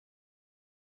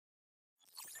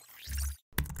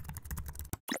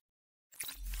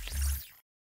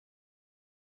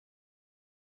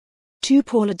Two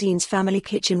Paula Deen's family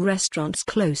kitchen restaurants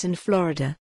close in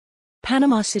Florida.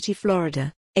 Panama City,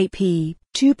 Florida, AP.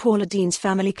 Two Paula Deen's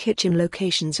family kitchen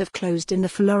locations have closed in the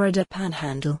Florida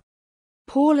Panhandle.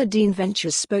 Paula Deen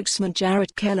Ventures spokesman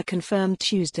Jaret Keller confirmed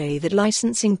Tuesday that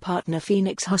licensing partner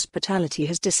Phoenix Hospitality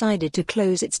has decided to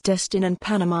close its Destin and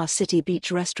Panama City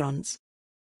beach restaurants.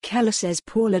 Keller says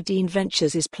Paula Deen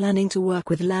Ventures is planning to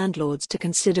work with landlords to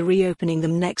consider reopening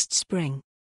them next spring.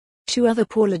 Two other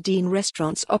Paula Deen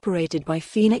restaurants operated by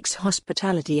Phoenix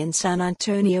Hospitality in San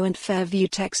Antonio and Fairview,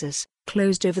 Texas,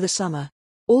 closed over the summer.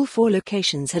 All four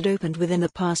locations had opened within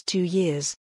the past 2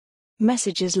 years.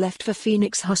 Messages left for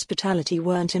Phoenix Hospitality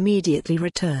weren't immediately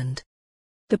returned.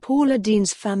 The Paula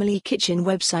Deen's Family Kitchen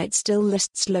website still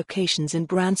lists locations in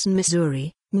Branson,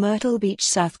 Missouri, Myrtle Beach,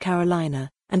 South Carolina,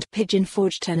 and Pigeon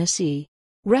Forge, Tennessee.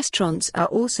 Restaurants are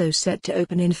also set to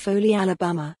open in Foley,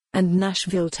 Alabama, and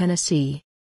Nashville, Tennessee.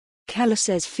 Keller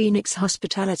says Phoenix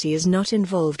Hospitality is not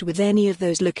involved with any of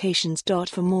those locations.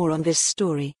 For more on this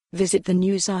story, visit the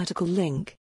news article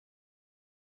link.